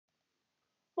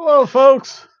Hello,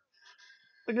 folks.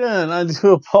 Again, I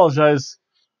do apologize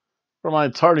for my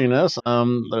tardiness.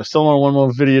 There's still only one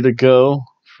more video to go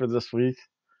for this week.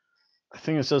 I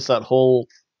think it's just that whole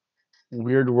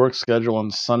weird work schedule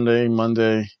on Sunday,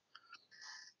 Monday,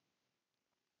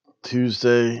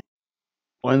 Tuesday,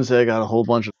 Wednesday. I got a whole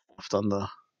bunch of stuff on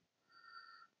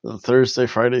the Thursday,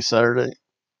 Friday, Saturday.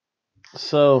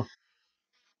 So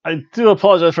I do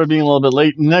apologize for being a little bit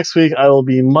late. Next week I will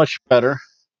be much better.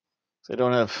 I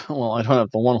don't have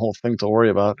the one whole thing to worry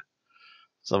about.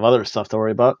 Some other stuff to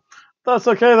worry about. That's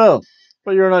okay though.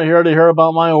 But you're not here to hear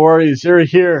about my worries. You're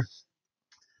here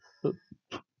to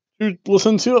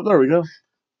listen to it. There we go.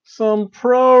 Some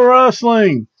pro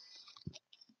wrestling.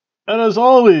 And as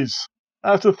always,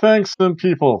 I have to thank some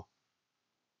people.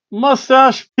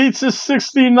 Mustache Pizza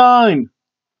 69.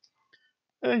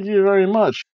 Thank you very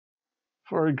much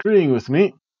for agreeing with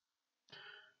me.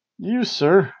 You,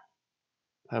 sir,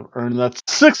 have earned that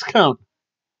 6 count.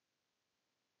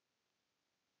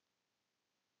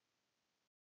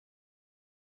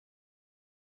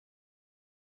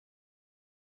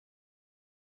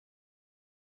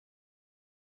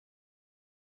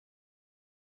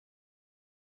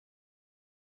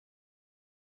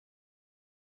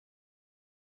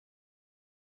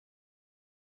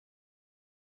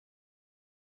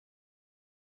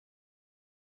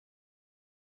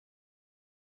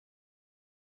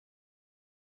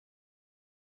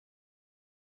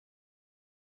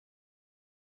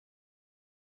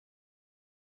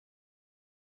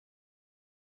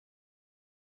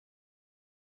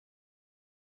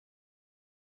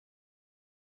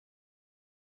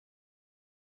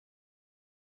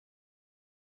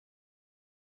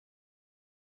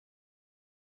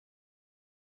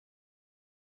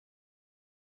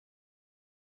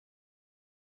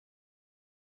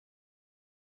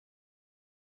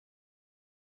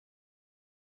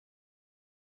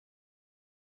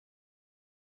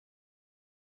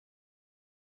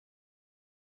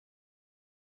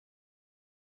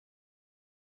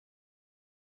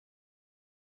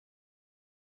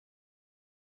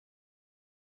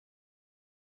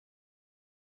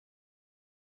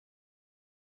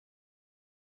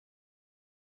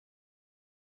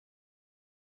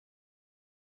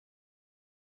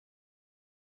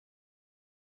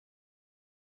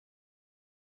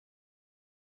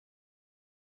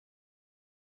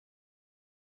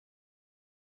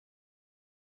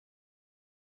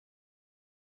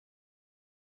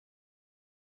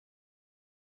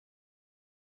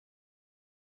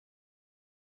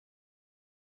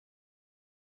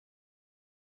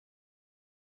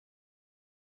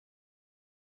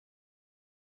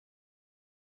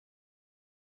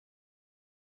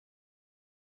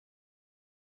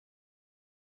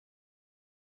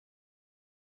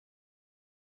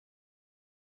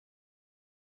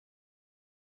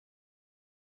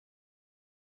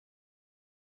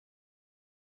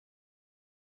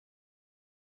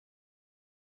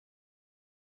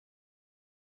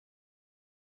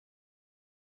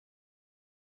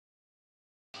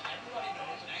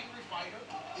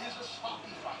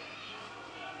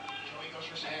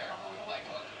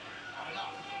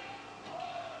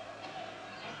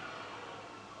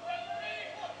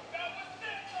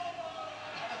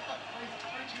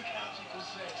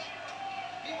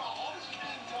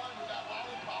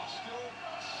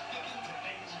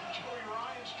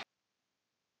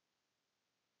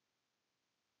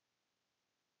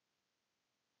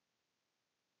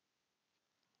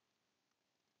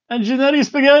 And Genetti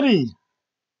Spaghetti.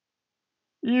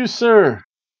 You, sir. I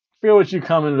forget what you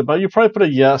commented about. You probably put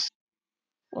a yes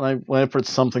when I put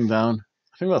something down.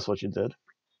 I think that's what you did.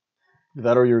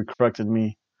 That or you corrected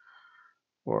me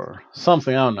or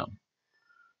something. I don't know.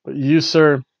 But you,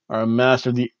 sir, are a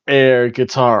master of the air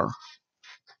guitar.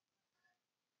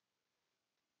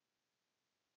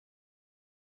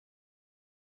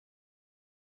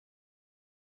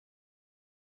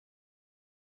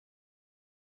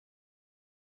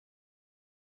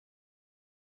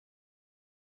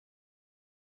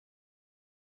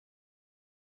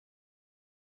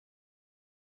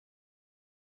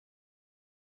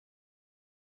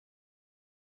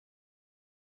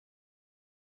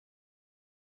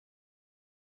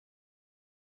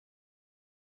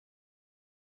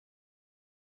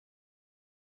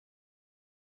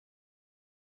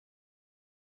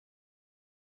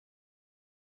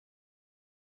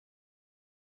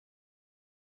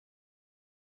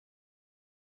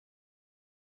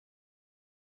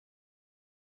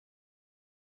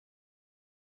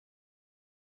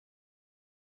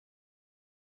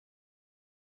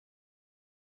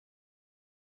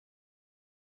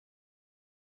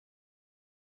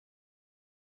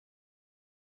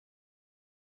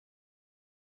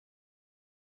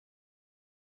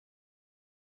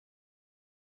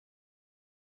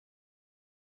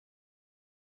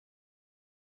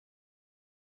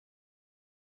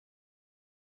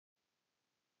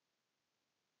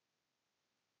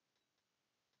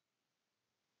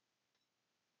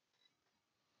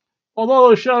 With all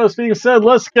those shout-outs being said,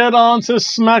 let's get on to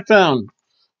SmackDown.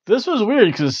 This was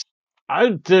weird because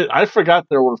I forgot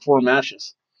there were 4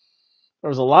 matches. There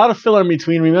was a lot of filler in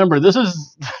between. Remember, this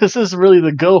is really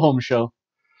the go-home show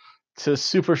to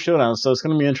Super Showdown, so it's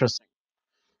going to be interesting.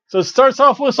 So it starts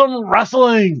off with some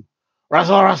wrestling.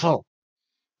 Wrestle.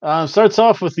 Starts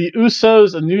off with the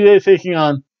Usos and New Day taking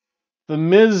on The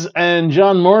Miz and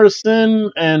John Morrison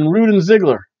and Rude and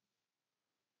Ziggler.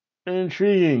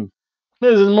 Intriguing.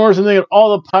 Miz and Morrison, they get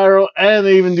all the pyro, and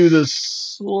they even do the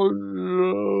slow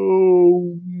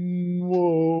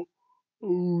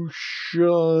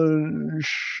motion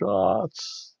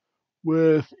shots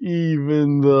with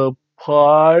even the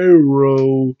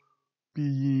pyro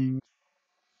being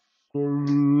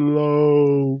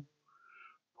slow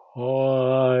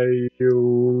pyro.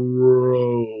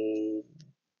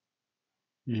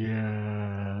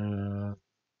 Yeah.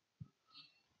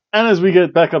 And as we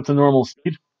get back up to normal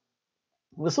speed,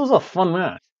 this was a fun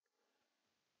match.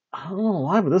 I don't know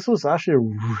why, but this was actually a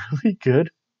really good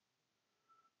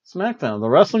SmackDown. The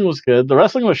wrestling was good. The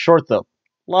wrestling was short, though.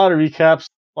 A lot of recaps,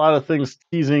 a lot of things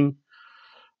teasing.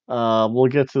 We'll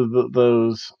get to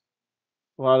those.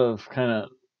 A lot of kind of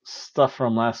stuff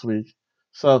from last week.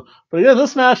 So, but yeah,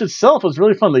 this match itself was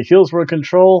really fun. The heels were in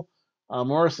control.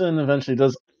 Morrison eventually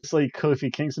does isolate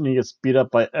Kofi Kingston. He gets beat up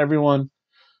by everyone.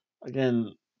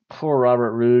 Again, poor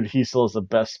Robert Roode. He still is the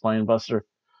best spine buster.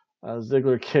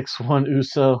 Ziggler kicks one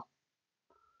Uso,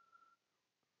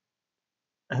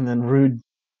 and then Roode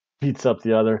beats up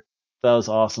the other. That was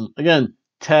awesome. Again,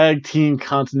 tag team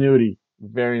continuity,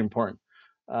 very important.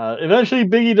 Eventually,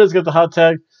 Biggie does get the hot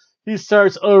tag. He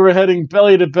starts overheading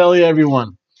belly to belly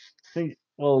everyone. I think,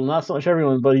 well, not so much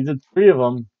everyone, but he did 3 of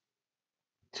them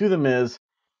to The Miz,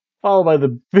 followed by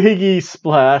the Biggie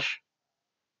splash.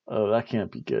 Oh, that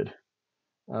can't be good.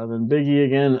 Then Biggie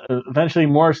again. Eventually,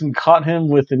 Morrison caught him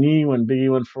with the knee when Biggie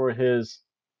went for his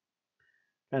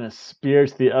kind of spear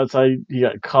to the outside. He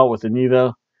got caught with the knee,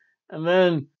 though. And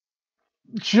then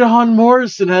John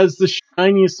Morrison has the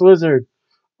shiniest wizard.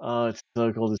 Oh, it's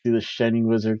so cool to see the shining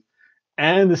wizard.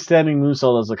 And the standing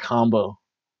moonsault as a combo.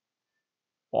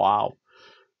 Wow.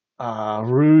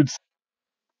 Rude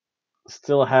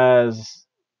still has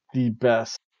the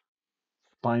best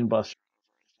spine buster.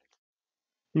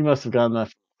 He must have gotten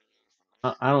that.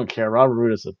 I don't care. Robert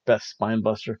Roode is the best spine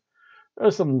buster.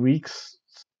 There's some weak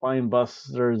spine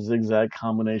buster zigzag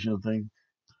combination thing.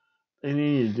 They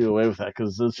need to do away with that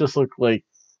because it just looked like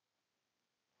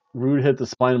Rude hit the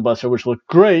spine buster, which looked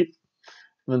great.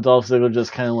 And then Dolph Ziggler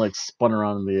just kind of like spun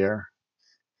around in the air.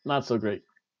 Not so great.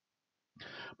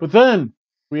 But then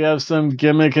we have some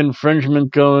gimmick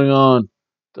infringement going on.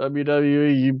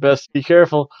 WWE, you best be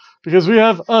careful because we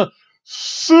have a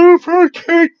super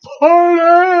kick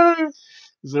party.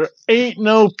 There ain't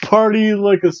no party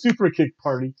like a super kick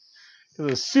party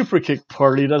because a super kick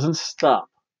party doesn't stop.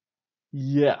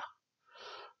 Yeah.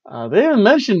 They even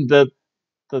mentioned that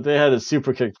they had a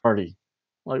super kick party.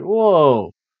 Like,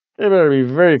 whoa, they better be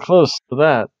very close to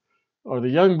that, or the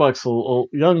Young Bucks will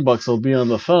be on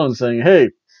the phone saying, "Hey,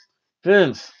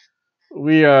 Vince,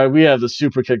 we have the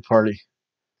super kick party.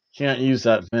 Can't use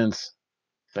that, Vince.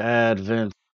 Bad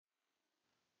Vince."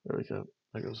 There we go.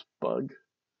 There goes Bug.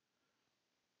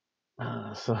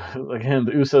 So again,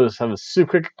 the Usos have a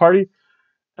super kick party,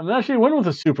 and they actually went with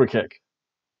a super kick.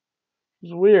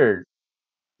 It's weird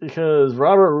because I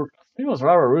think it was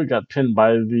Robert Roode got pinned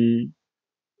by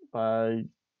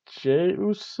Jey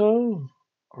Uso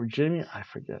or Jamie. I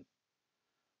forget.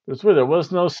 It was weird. There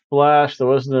was no splash. There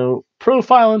was no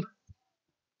profiling.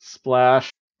 Splash.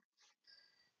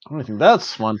 I don't think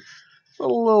that's fun. It's a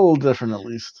little different, at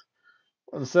least.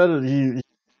 Instead, he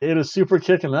ate a super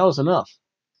kick, and that was enough.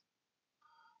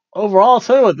 Overall, I'll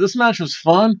tell you what, this match was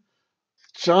fun.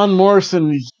 John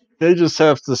Morrison, they just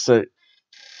have to say,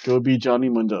 go be Johnny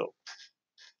Mundo.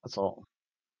 That's all.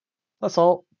 That's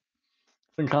all.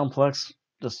 Nothing complex.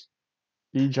 Just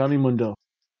be Johnny Mundo.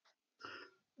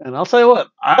 And I'll tell you what,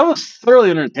 I was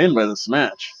thoroughly entertained by this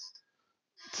match.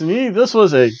 To me, this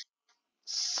was a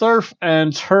surf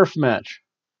and turf match.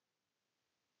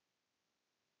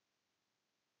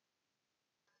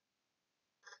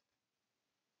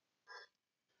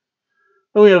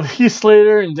 Then we have Heath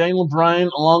Slater and Daniel Bryan,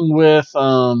 along with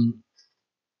I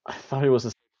thought he was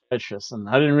a psychiatrist, and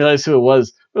I didn't realize who it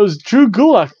was. It was Drew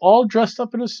Gulak, all dressed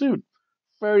up in a suit,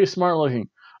 very smart looking.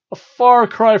 A far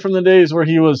cry from the days where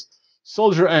he was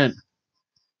Soldier N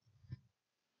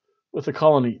with the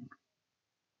Colony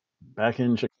back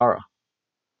in Chikara.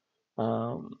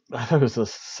 I thought it was a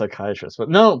psychiatrist, but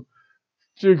no.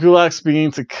 Drew Gulak's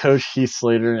beginning to coach Heath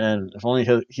Slater, and if only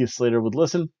Heath Slater would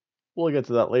listen, we'll get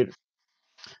to that later.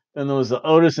 Then there was the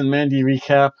Otis and Mandy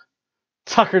recap.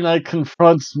 Tucker Knight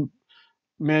confronts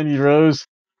Mandy Rose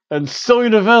and Sonya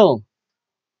Deville.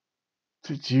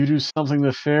 Did you do something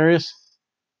nefarious?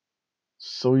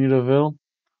 Sonya Deville?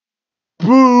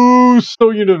 Boo!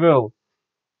 Sonya Deville!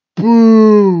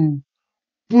 Boo!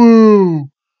 Boo!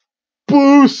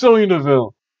 Boo! Sonya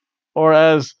Deville! Or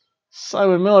as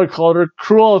Simon Miller called her,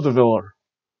 Cruella Deville.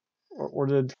 Or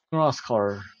did Ross call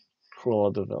her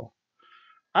Cruella Deville?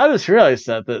 I just realized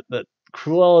that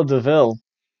Cruella Deville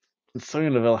and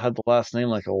Sonya Deville had the last name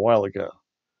like a while ago.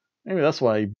 Maybe that's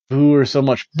why I boo her so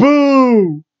much.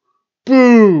 Boo!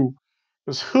 Boo!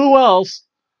 Because who else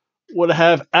would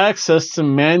have access to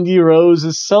Mandy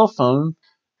Rose's cell phone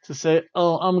to say,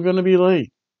 oh, I'm going to be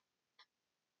late?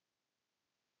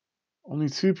 Only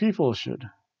two people should.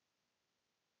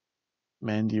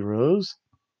 Mandy Rose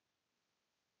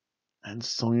and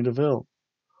Sonya Deville.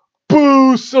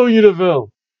 Boo Sonya Deville!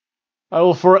 I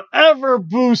will forever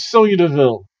boo Sonya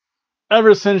Deville.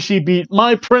 Ever since she beat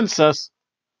my princess,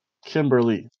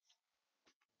 Kimberly.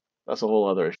 That's a whole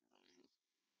other issue.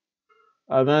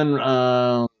 Then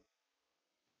there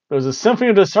was a Symphony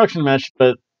of Destruction match,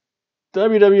 but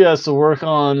WWE has to work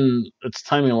on its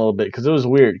timing a little bit because it was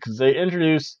weird. Because they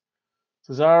introduced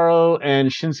Cesaro and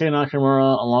Shinsuke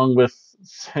Nakamura along with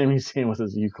Sami Zayn with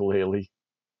his ukulele.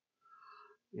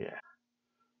 Yeah.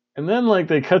 And then like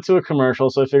they cut to a commercial,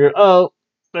 so I figured, oh,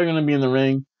 they're gonna be in the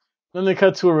ring. Then they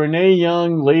cut to a Renee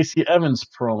Young, Lacey Evans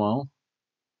promo.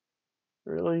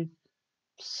 Really?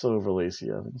 So over Lacey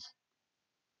Evans.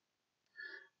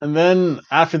 And then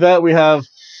after that we have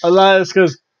Elias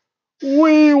goes,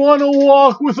 we want to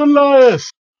walk with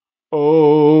Elias.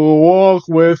 Oh, walk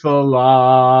with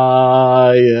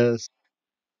Elias.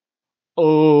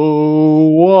 Oh,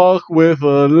 walk with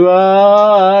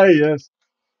Elias.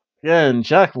 Again,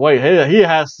 Jack White, he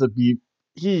has to be,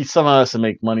 he somehow has to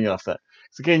make money off that.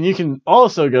 So again, you can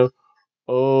also go,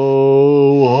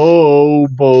 oh,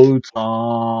 Hobo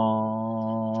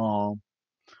Tom.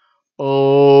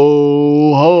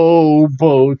 Oh,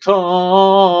 Hobo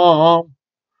Tom.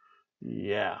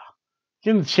 Yeah.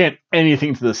 You can chant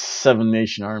anything to the Seven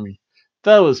Nation Army.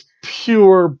 That was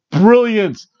pure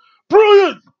brilliance.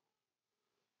 Brilliant!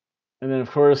 And then, of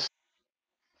course,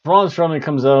 Braun Strowman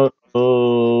comes out.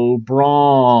 Oh,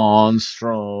 Braun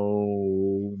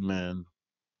Strowman.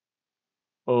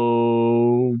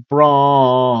 Oh,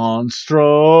 Braun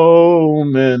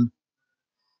Strowman.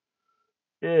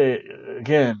 Yeah,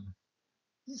 again,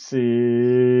 Cesaro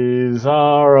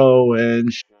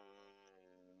and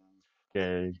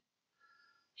Shinsuke.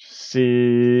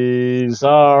 Cesaro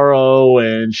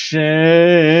and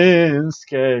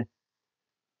Shinsuke.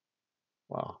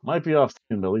 Wow, might be off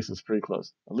screen, but at least it's pretty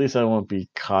close. At least I won't be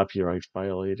copyright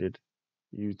violated.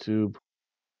 YouTube,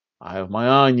 I have my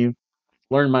eye on you.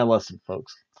 Learn my lesson,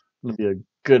 folks. I'm gonna be a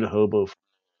good hobo.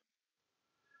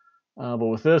 But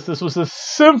with this was a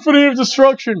symphony of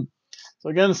destruction. So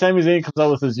again, Sami Zayn comes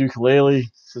out with his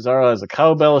ukulele. Cesaro has a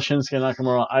cowbell. Shinsuke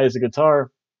Nakamura eyes a guitar.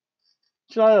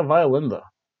 Should I have a violin though?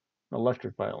 An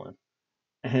electric violin.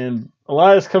 And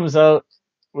Elias comes out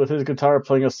with his guitar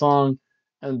playing a song,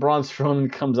 and Braun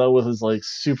Strowman comes out with his like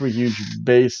super huge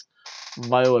bass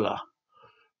viola.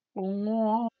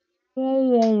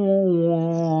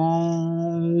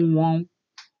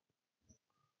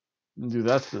 Dude,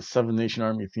 that's the Seven Nation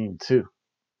Army theme too.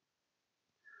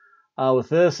 With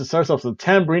this, it starts off with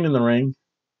Tambourine in the ring.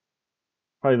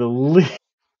 Probably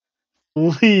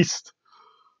the least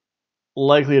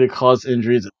likely to cause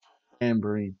injuries is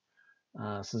Tambourine.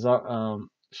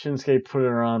 Shinsuke put it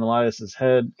around Elias's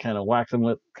head, kind of whacked him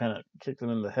with, kind of kicked him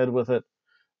in the head with it.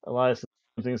 Elias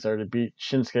started to beat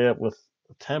Shinsuke up with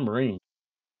a tambourine,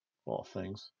 of all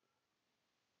things.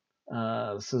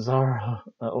 Cesaro,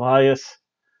 Elias,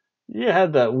 you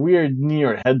had that weird knee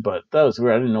or headbutt. That was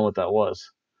weird. I didn't know what that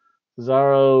was.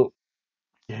 Cesaro,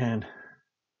 again,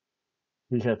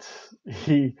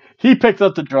 he picked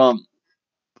up the drum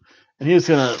and he was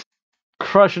gonna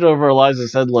crush it over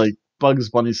Elias's head like Bugs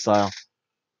Bunny style.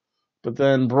 But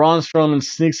then Braun Strowman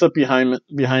sneaks up behind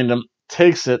him,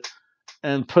 takes it,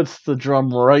 and puts the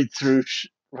drum right through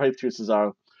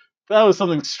Cesaro. That was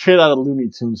something straight out of Looney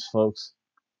Tunes, folks.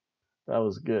 That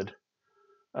was good.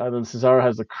 Then Cesaro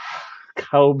has the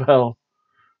cowbell.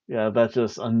 Yeah, that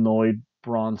just annoyed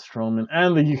Braun Strowman.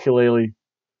 And the ukulele.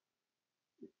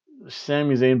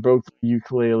 Sami Zayn broke the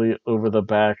ukulele over the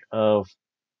back of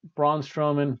Braun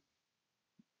Strowman.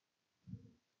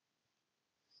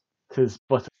 His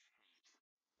butt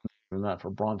and that for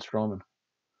Braun Strowman.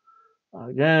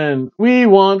 Again, we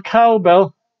want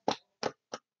cowbell.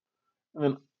 And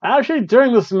then actually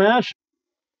during this match,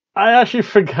 I actually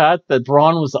forgot that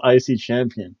Braun was the IC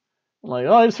champion. I'm like,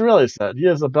 oh, I just realized that he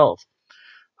has a belt.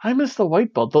 I missed the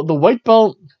white belt. The white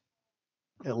belt,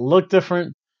 it looked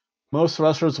different. Most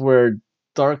wrestlers wear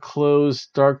dark clothes,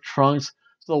 dark trunks.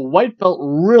 So the white belt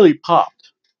really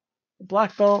popped. The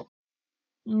black belt,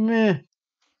 meh,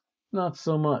 not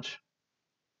so much.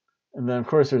 And then, of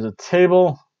course, there's a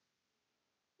table.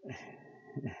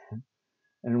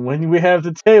 And when we have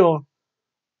the table,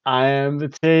 I am the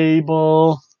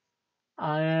table.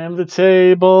 I am the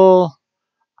table.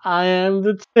 I am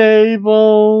the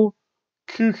table.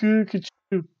 Cuckoo,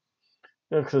 cuckoo.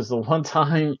 Yeah, because the one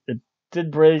time it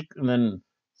did break, and then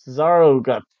Cesaro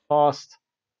got tossed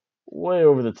way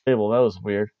over the table. That was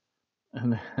weird.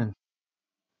 And then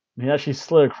he actually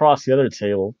slid across the other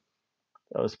table.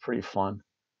 That was pretty fun.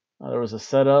 There was a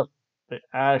setup. They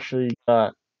actually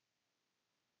got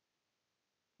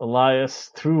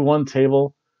Elias through one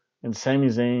table and Sami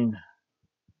Zayn.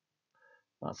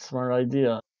 Not a smart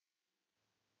idea.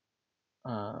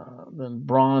 Then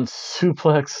Braun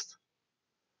suplexed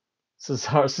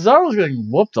Cesaro. Cesaro was getting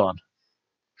whooped on.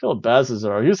 I feel bad,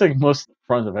 Cesaro. He was taking most of the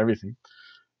front of everything.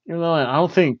 Even though I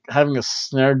don't think having a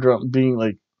snare drum being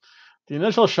like the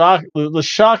initial shock, the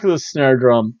shock of the snare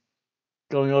drum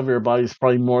going over your body is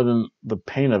probably more than the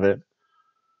pain of it.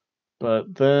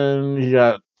 But then he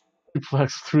got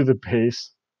suplexed through the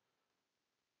base.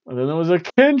 And then there was a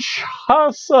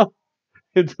Kinshasa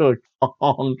into a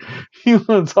Kong. You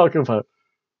want to talk about?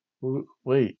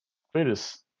 Wait, wait a.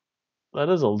 That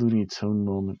is a Looney Tune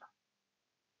moment.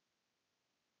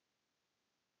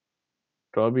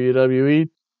 WWE,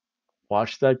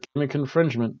 watch that gimmick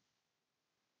infringement.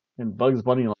 And Bugs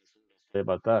Bunny will say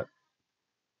about that.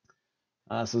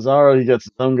 Cesaro, he gets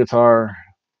his own guitar.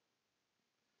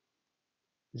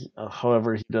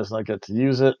 However, he does not get to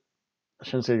use it.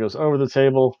 Shinsuke goes over the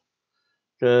table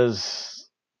because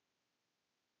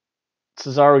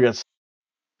Cesaro gets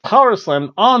power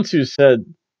slammed onto said.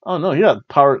 Oh no, he got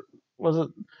power. Was it?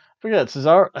 Forget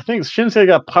Cesaro. I think Shinsuke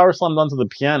got power slammed onto the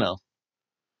piano.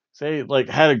 They like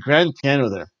had a grand piano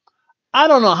there. I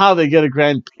don't know how they get a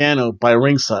grand piano by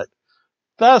ringside.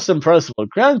 That's impressive.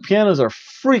 Grand pianos are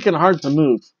freaking hard to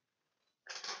move.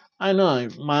 I know.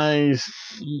 My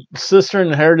sister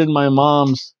inherited my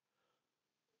mom's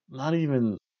not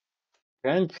even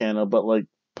grand piano, but like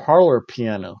parlor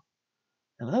piano,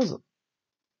 and that was a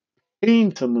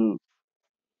pain to move,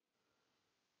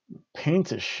 pain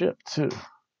to ship too.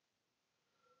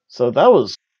 So that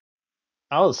was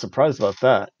I was surprised about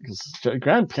that because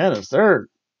grand pianos they're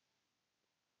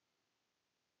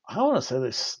I want to say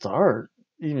they start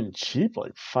even cheap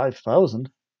like 5,000.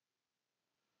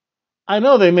 I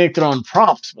know they make their own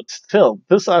props, but still,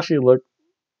 this actually looked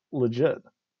legit.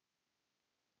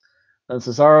 Then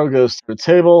Cesaro goes to the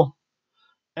table,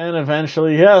 and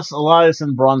eventually, yes, Elias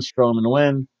and Braun Strowman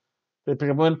win. They pick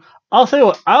up a win. I'll tell you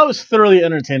what, I was thoroughly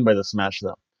entertained by this match,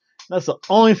 though. That's the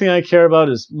only thing I care about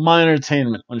is my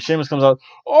entertainment. When Sheamus comes out,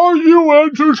 are you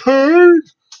entertained?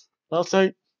 I'll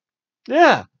say,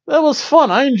 yeah, that was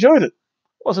fun. I enjoyed it.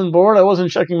 Wasn't bored. I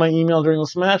wasn't checking my email during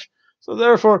this match. So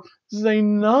therefore, this is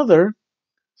another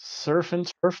surf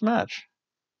and turf match.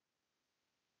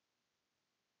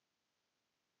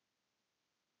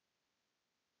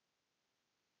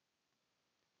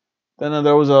 Then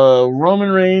there was a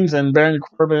Roman Reigns and Baron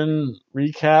Corbin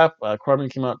recap. Corbin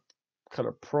came out, cut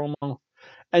a promo.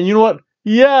 And you know what?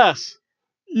 Yes,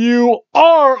 you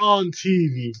are on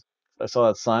TV. I saw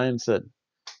that sign said,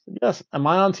 yes, am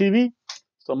I on TV?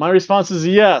 So my response is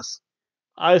yes.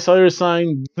 I saw your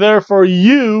sign, therefore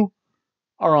you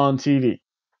are on TV.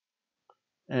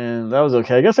 And that was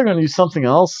okay. I guess they're going to do something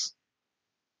else.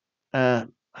 I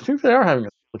think they are having a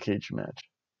steel cage match.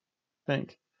 I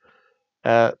think.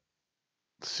 At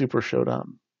Super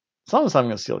Showdown. Someone's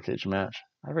having a steel cage match.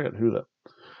 I forget who though.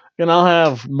 And I'll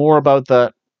have more about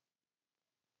that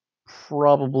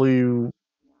probably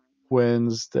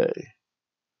Wednesday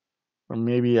or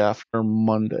maybe after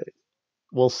Monday.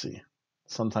 We'll see.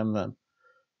 Sometime then.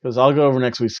 Because I'll go over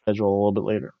next week's schedule a little bit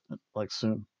later, like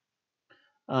soon.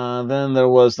 Then there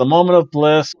was the Moment of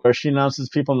Bliss where she announces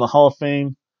people in the Hall of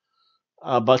Fame.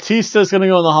 Batista's going to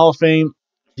go in the Hall of Fame.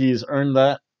 He's earned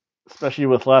that, especially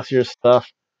with last year's stuff.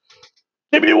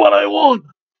 Give me what I want.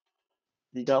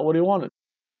 He got what he wanted.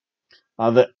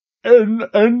 The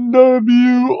NWO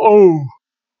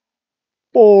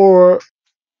for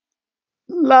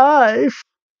life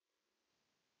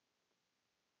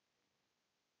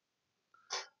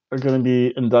are going to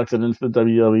be inducted into the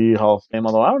WWE Hall of Fame.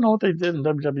 Although I don't know what they did in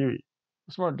WWE.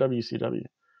 It's more WCW.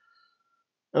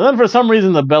 And then for some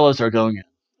reason the Bellas are going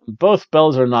in. Both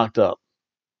Bellas are knocked up.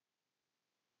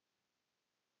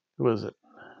 Who is it?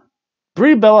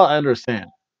 Brie Bella, I understand.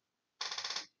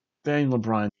 Daniel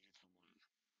Bryan.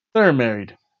 They're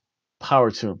married.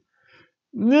 Power to him.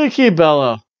 Nikki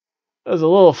Bella. There's a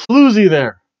little floozy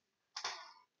there.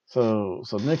 So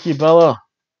Nikki Bella.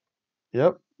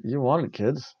 Yep, you wanted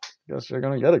kids. Guess you're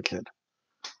gonna get a kid.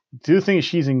 Do you think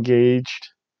she's engaged?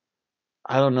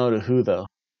 I don't know to who though.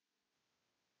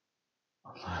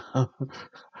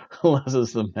 Unless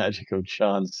it's the magic of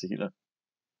John Cena.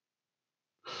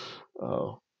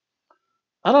 Oh,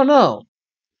 I don't know.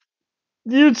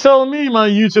 You tell me, my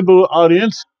YouTube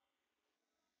audience.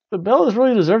 The Bellas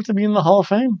really deserve to be in the Hall of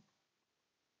Fame.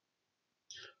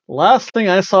 Last thing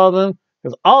I saw them,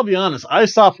 because I'll be honest, I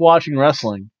stopped watching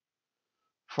wrestling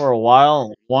for a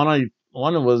while. One it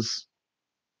was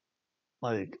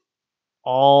like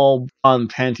all on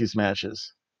panties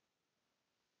matches.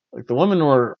 Like the women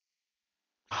were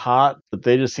hot, but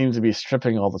they just seemed to be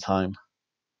stripping all the time.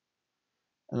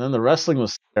 And then the wrestling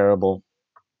was terrible.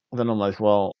 Then I'm like,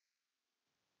 well,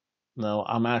 no,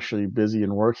 I'm actually busy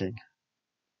and working.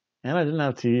 And I didn't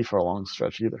have TV for a long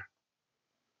stretch either.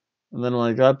 And then when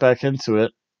I got back into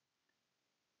it,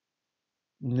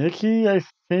 Nikki, I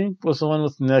think, was the one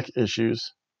with neck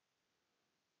issues.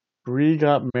 Brie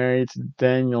got married to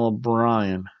Daniel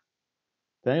Bryan.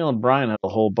 Daniel Bryan had a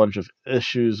whole bunch of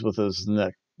issues with his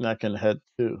neck and head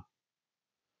too.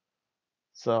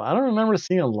 So I don't remember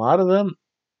seeing a lot of them.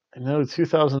 I know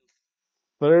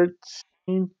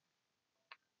 2013,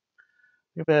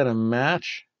 they had a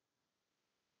match,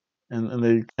 and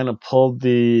they kind of pulled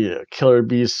the Killer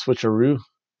Bees switcheroo.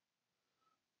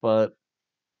 But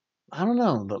I don't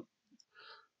know.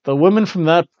 The women from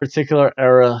that particular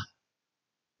era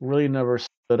really never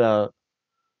stood out.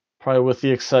 Probably with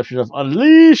the exception of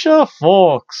Alicia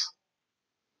Fox.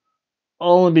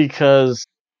 Only because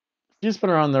she's been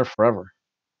around there forever.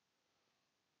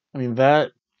 I mean, I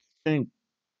think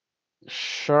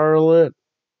Charlotte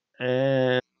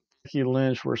and Becky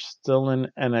Lynch were still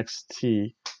in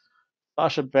NXT.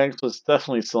 Sasha Banks was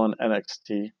definitely still in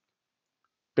NXT.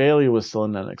 Bayley was still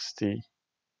in NXT.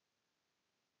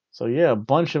 So yeah, a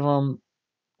bunch of them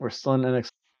were still in NXT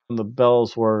when the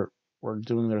Bells were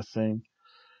doing their thing.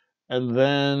 And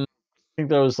then I think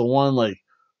there was the one like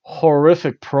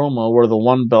horrific promo where the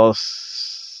one Bell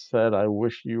said, "I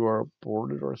wish you were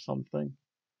aborted" or something.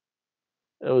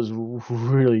 It was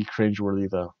really cringeworthy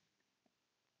though.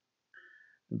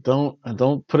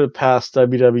 Don't put it past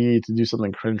WWE to do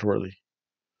something cringeworthy.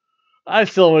 I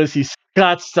still want to see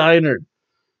Scott Steiner.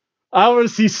 I want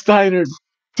to see Steiner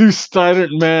do Steiner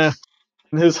man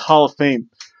in his Hall of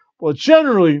Fame. Well,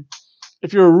 generally,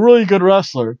 if you're a really good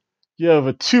wrestler, you have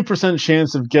a 2%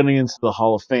 chance of getting into the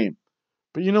Hall of Fame.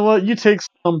 But you know what? You take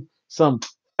some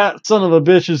fat son of a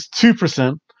bitch's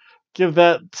 2%, give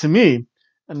that to me,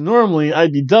 and normally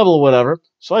I'd be double whatever.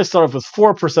 So I start off with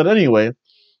 4% anyway.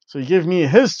 So you give me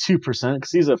his 2%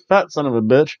 because he's a fat son of a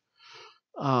bitch.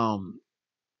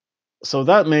 So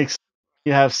that makes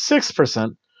you have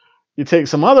 6%. You take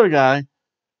some other guy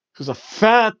who's a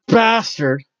fat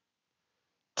bastard,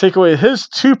 take away his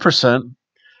 2%,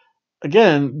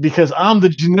 again, because I'm the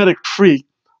genetic freak,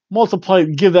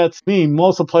 give that to me,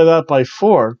 multiply that by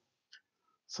 4.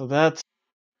 So that's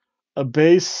a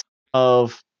base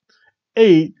of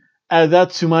 8. Add that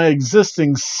to my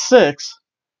existing 6,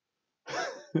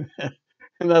 and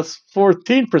that's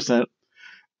 14%.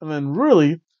 And then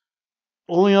really,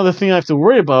 only other thing I have to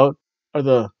worry about are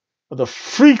the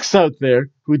freaks out there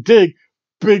who dig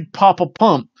Big Papa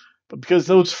Pump. But because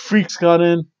those freaks got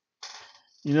in,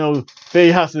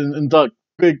 they have to induct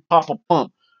Big Papa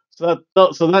Pump. So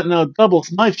that now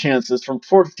doubles my chances from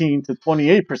 14 to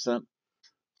 28%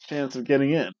 chance of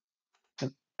getting in.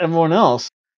 And everyone else,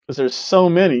 because there's so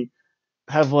many,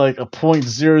 have like a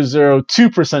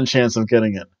 0.002% chance of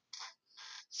getting in.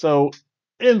 So,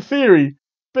 in theory,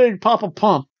 Big Papa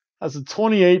Pump has a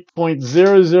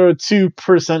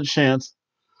 28.002% chance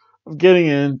of getting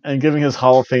in and giving his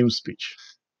Hall of Fame speech.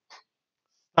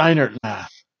 Steiner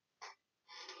math.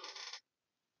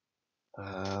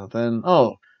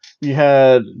 We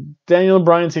had Daniel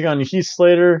Bryan take on Heath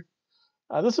Slater.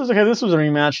 This was okay. This was a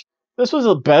rematch. This was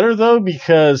a better though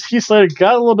because Heath Slater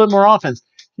got a little bit more offense.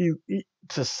 He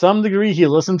to some degree he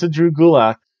listened to Drew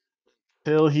Gulak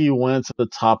till he went to the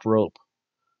top rope.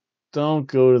 Don't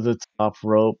go to the top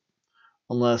rope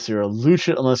unless you're a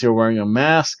lucha, unless you're wearing a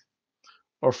mask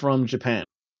or from Japan.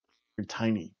 You're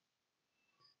tiny.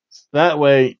 That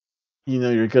way,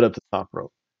 you're good at the top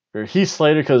rope. You're Heath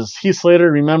Slater because Heath Slater,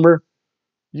 remember,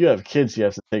 you have kids you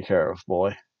have to take care of,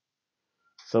 boy.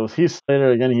 So with Heath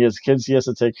Slater, again, he has kids he has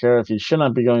to take care of. He should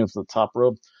not be going to the top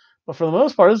rope. But for the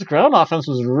most part, his ground offense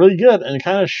was really good and it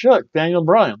kind of shook Daniel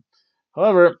Bryan.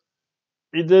 However,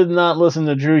 he did not listen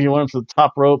to Drew. He went up to the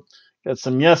top rope, got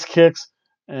some yes kicks,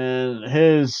 and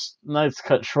his night's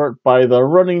cut short by the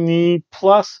running knee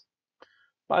plus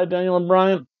by Daniel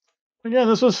Bryan. Again,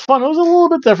 this was fun. It was a little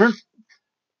bit different.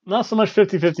 Not so much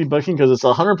 50-50 booking because it's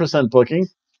 100% booking.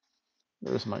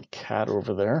 There's my cat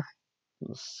over there.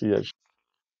 Let's see it.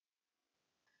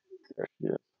 There she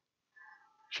is.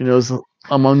 She knows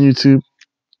I'm on YouTube,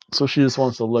 so she just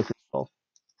wants to lick herself.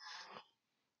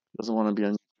 Doesn't want to be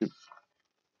on YouTube.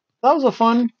 That was a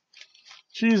fun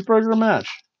cheeseburger match.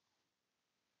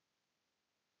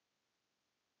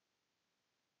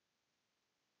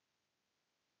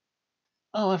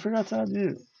 Oh, I forgot to add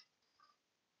you.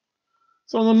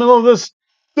 So in the middle of this,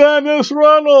 Dennis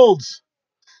Reynolds.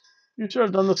 You should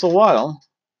have done this a while.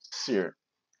 Here,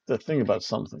 to think about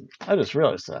something. I just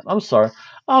realized that. I'm sorry.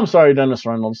 I'm sorry, Dennis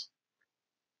Reynolds.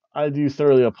 I do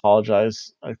thoroughly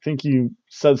apologize. I think you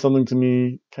said something to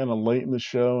me kind of late in the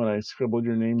show, and I scribbled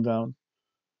your name down.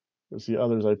 There's the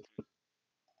others I put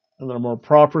in a more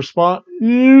proper spot.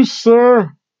 You,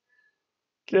 sir,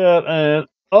 get an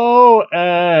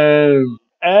OMFG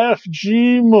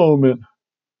moment.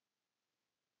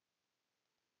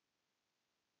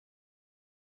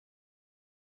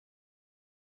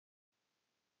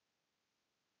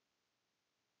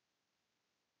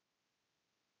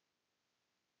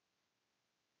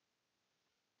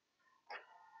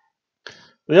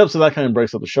 Yep, so that kind of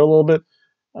breaks up the show a little bit.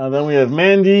 Then we have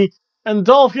Mandy and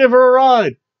Dolph give her a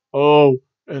ride. Oh,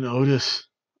 and Otis.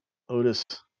 Otis.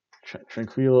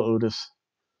 Tranquilo Otis.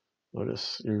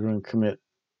 Otis, you're going to commit.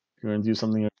 You're going to do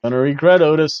something you're going to regret,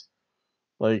 Otis.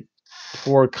 Like,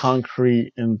 pour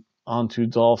concrete onto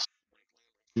Dolph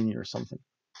Jr. or something.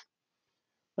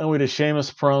 Then we did Sheamus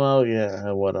promo.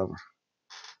 Yeah, whatever.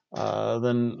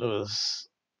 Then it was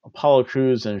Apollo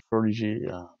Crews and Shorty G.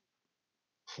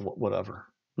 Whatever.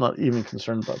 Not even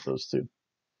concerned about those two.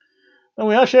 And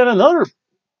we actually had another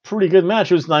pretty good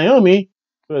match. It was Naomi,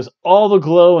 who has all the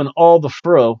glow and all the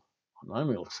fro.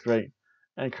 Naomi looks great.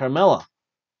 And Carmella.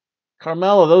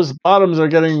 Carmella, those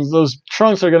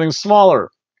trunks are getting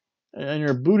smaller. And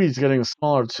your booty's getting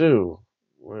smaller too.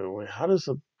 Wait, how does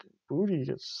a booty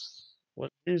get...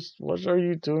 What are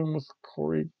you doing with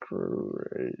Corey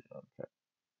Gray? Okay.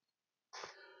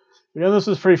 Yeah, this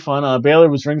was pretty fun. Baylor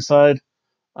was ringside.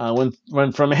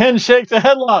 Went from handshake to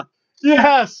headlock.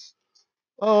 Yes!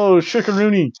 Oh,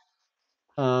 Shikarooney.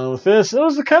 With this, it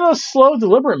was a kind of slow,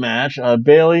 deliberate match.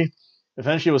 Bayley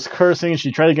eventually was cursing.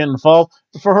 She tried to get involved.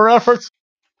 For her efforts,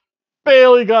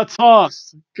 Bayley got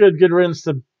tossed. Good riddance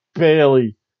to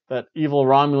Bayley. That evil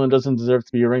Romulan doesn't deserve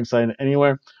to be ringside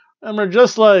anywhere. And we're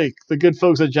just like the good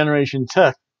folks at Generation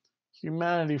Tech.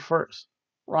 Humanity first.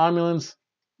 Romulans,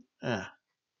 eh.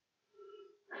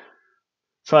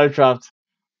 So I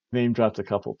name dropped a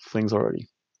couple things already.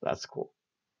 That's cool.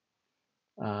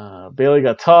 Bayley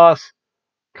got tossed.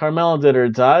 Carmella did her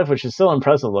dive, which is still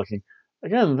impressive looking.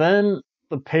 Again, then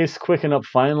the pace quickened up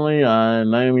finally.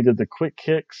 Naomi did the quick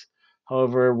kicks.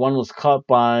 However, one was caught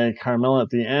by Carmella at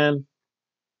the end.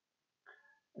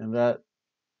 And that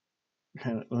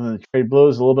kind of the trade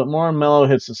blows a little bit more. Mello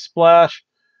hits a splash.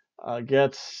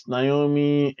 Gets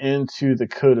Naomi into the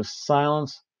code of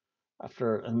silence.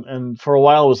 And for a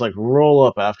while it was like roll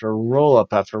up after roll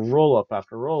up after roll up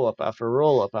after roll up after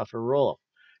roll up after roll up.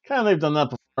 Kind of they've done that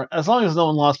before. As long as no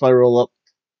one lost by roll up,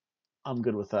 I'm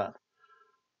good with that.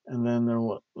 And then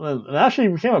it actually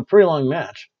became a pretty long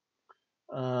match.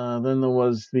 Then there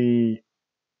was the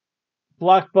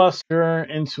blockbuster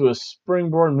into a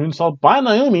springboard moonsault by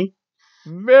Naomi.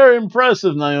 Very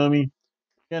impressive, Naomi.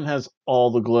 Again, has all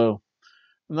the glow.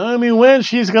 Naomi wins.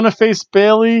 She's going to face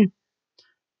Bayley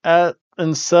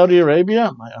in Saudi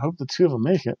Arabia. I hope the two of them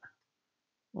make it.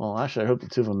 Well, actually, I hope the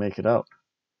two of them make it out.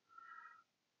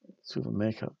 Two of them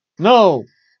make it. No!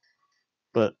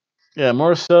 But, yeah,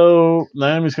 more so,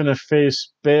 Naomi's going to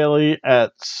face Bayley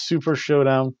at Super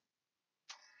Showdown.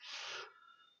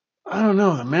 I don't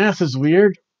know. The math is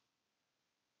weird.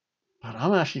 But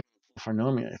I'm actually for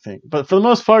Naomi, I think. But for the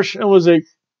most part, it was a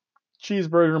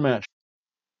cheeseburger match.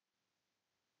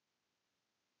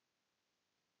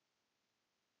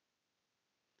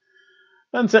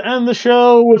 And to end the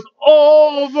show with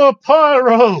all the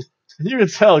pyro, you can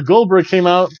tell Goldberg came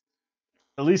out.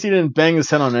 At least he didn't bang his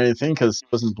head on anything because he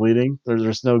wasn't bleeding.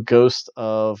 There's no ghost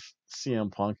of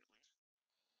CM Punk.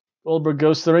 Goldberg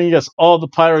goes to the ring. He gets all the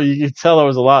pyro. You can tell there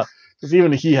was a lot because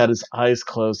even he had his eyes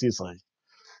closed. He's like,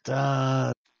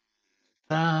 da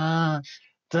da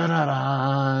da da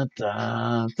da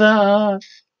da da.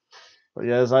 But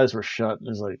yeah, his eyes were shut.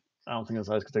 He's like, I don't think his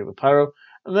eyes could take the pyro.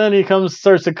 And then he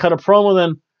starts to cut a promo.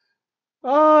 Then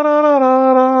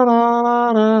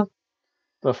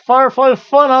the Firefly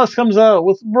Funhouse comes out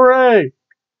with Bray.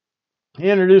 He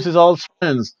introduces all his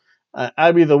friends: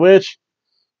 Abby the Witch,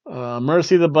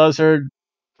 Mercy the Buzzard,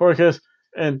 Porcus,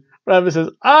 and Rabbit says,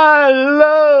 "I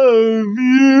love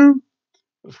you."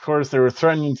 Of course, they were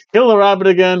threatening to kill the rabbit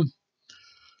again.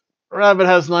 Rabbit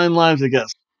has 9 lives, I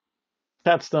guess.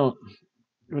 Cats don't.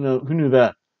 Who knew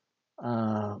that?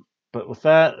 But with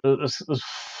that, it was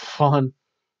fun.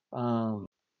 Um,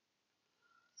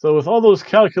 so with all those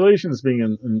calculations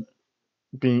being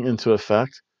into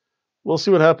effect, we'll see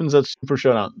what happens at Super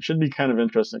Showdown. It should be kind of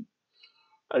interesting.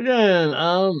 Again,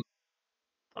 I'll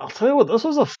tell you what, this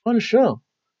was a fun show.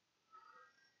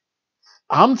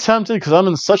 I'm tempted because I'm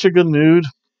in such a good mood.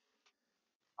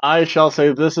 I shall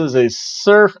say this is a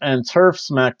surf and turf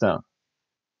SmackDown.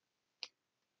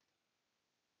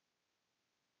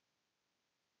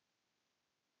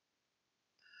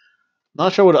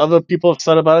 Not sure what other people have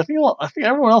said about it. I think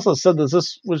everyone else has said that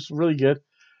this was really good.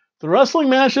 The wrestling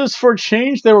matches, for a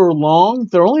change, they were long.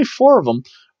 There were only 4 of them,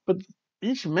 but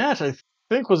each match I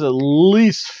think was at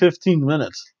least 15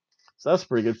 minutes. So that's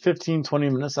pretty good. 15, 20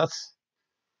 minutes. That's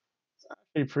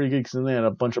pretty good because then they had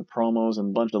a bunch of promos and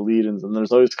a bunch of lead-ins, and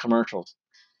there's always commercials.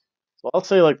 So I'll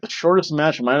say like the shortest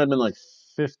match might have been like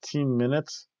 15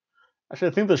 minutes. Actually,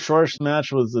 I think the shortest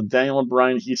match was the Daniel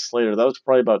Bryan Heath Slater. That was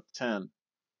probably about 10.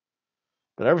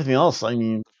 But everything else, I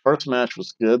mean, the first match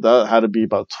was good. That had to be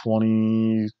about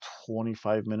 20,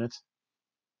 25 minutes.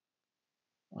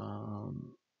 Let's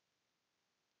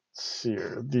see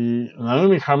here. The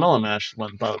Naomi Carmella match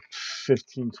went about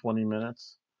 15, 20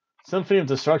 minutes. Symphony of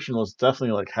Destruction was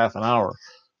definitely like half an hour,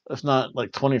 if not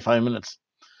like 25 minutes.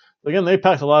 Again, they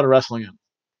packed a lot of wrestling in.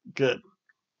 Good.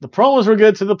 The promos were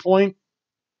good to the point.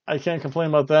 I can't complain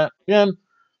about that. Again,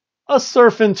 a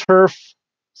surf and turf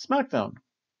SmackDown.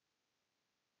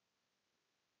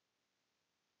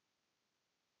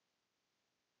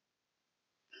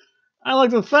 I'd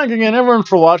like to thank again everyone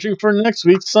for watching. For next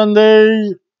week,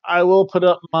 Sunday, I will put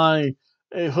up my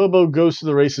A Hobo Goes to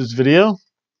the Races video.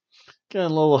 Got a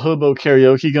little Hobo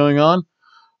karaoke going on.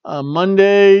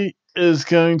 Monday is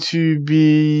going to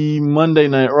be Monday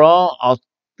Night Raw. I'll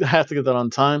have to get that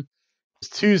on time.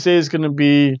 Tuesday is going to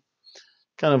be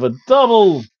kind of a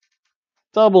double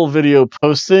video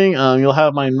posting. You'll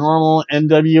have my normal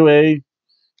NWA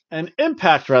and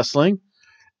Impact Wrestling.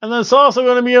 And then it's also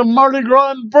going to be a Mardi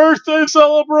Gras birthday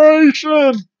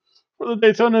celebration for the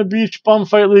Daytona Beach Bum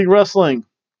Fight League Wrestling.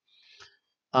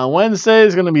 Wednesday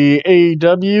is going to be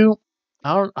AEW.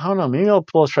 I don't know. Maybe I'll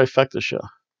pull a trifecta show.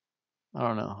 I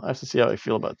don't know. I have to see how I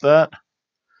feel about that.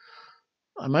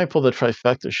 I might pull the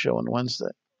trifecta show on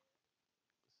Wednesday.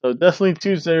 So definitely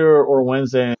Tuesday or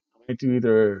Wednesday. I might do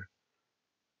either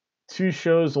 2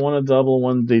 shows, one a double,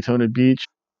 one Daytona Beach,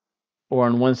 or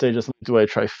on Wednesday just do a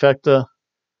trifecta.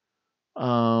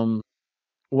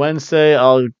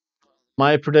 Wednesday,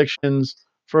 my predictions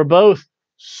for both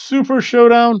Super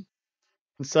Showdown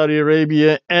in Saudi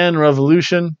Arabia and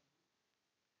Revolution.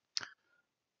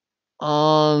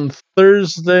 On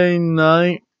Thursday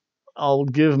night, I'll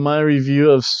give my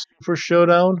review of Super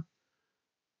Showdown.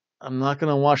 I'm not going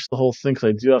to watch the whole thing because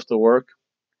I do have to work.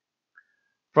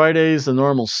 Friday's the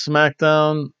normal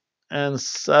SmackDown, and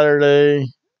Saturday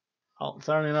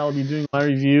night I'll be doing my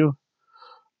review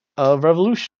of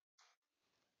Revolution.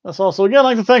 That's all. So again, I'd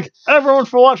like to thank everyone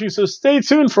for watching. So stay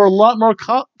tuned for a lot more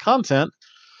content.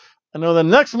 I know that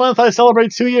next month I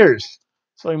celebrate 2 years,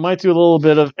 so I might do a little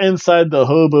bit of inside the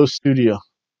Hobo studio.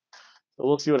 So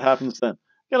we'll see what happens then.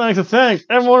 Again, I'd like to thank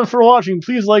everyone for watching.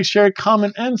 Please like, share,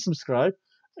 comment, and subscribe.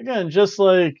 Again, just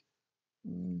like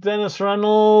Dennis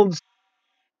Reynolds,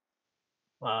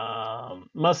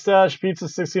 Mustache Pizza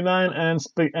 69, and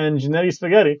Genetti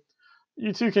Spaghetti,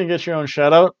 you too can get your own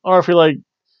shout out. Or if you like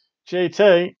Jay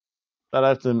Tay, that I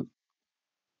have to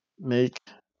make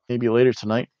maybe later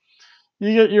tonight,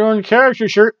 you get your own character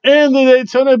shirt in the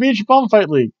Daytona Beach Bum Fight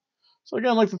League. So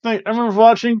again, I'd like to thank everyone for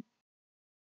watching.